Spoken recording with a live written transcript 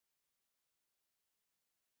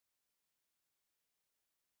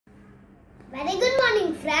Very good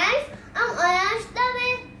morning, friends. I'm Ayash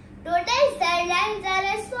Dave. Today's headlines are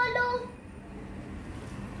as follows.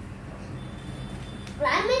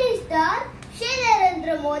 Prime Minister Shri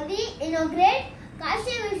Narendra Modi inaugurates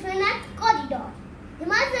Kashi Vishwanath Corridor.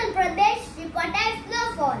 Himachal Pradesh reported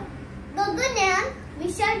snowfall. Gaganyaan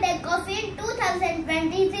mission takeoff in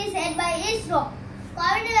 2023 said by ISRO.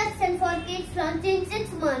 COVID vaccine for kids launched in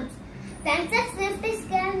 6 months. Sensex Nifty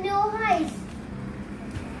scanned new highs.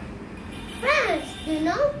 Friends, do you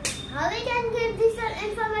know how we can get this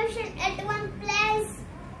information at one place?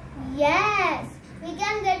 Yes, we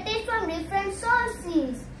can get it from different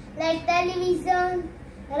sources like television,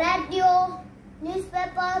 radio,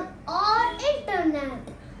 newspaper or internet.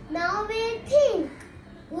 Now we think,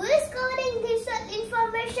 who is covering this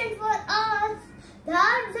information for us? The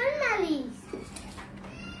journalists.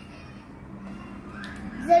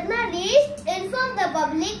 Journalists inform the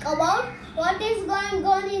public about what is going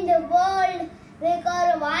on in the world. They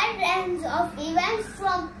cover a wide range of events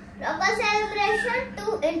from local celebration to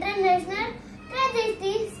international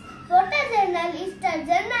tragedies. Photojournalists are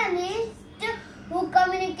journalists who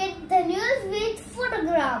communicate the news with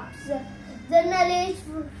photographs. Journalists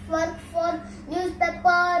work for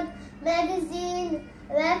newspaper, magazine,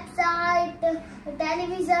 website,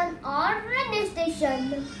 television or radio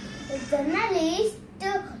station. Some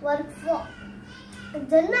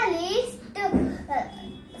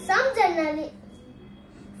journalists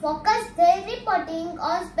focus their reporting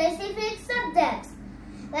on specific subjects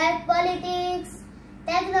like politics,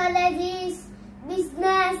 technologies,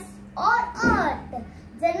 business or art.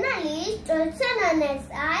 Journalists also known as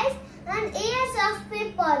eyes and ears of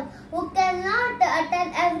people who cannot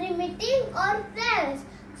attend every meeting or press.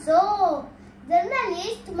 So,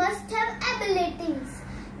 journalists must have abilities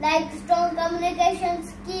like strong communication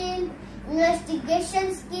skill,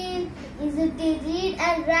 investigation skill, easy to read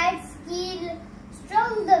and write skill,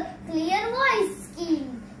 strong clear voice skill.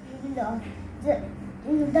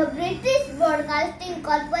 The British Broadcasting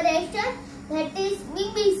Corporation, that is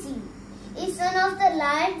BBC, is one of the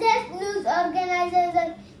largest news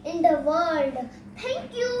organizations in the world.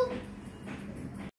 Thank you.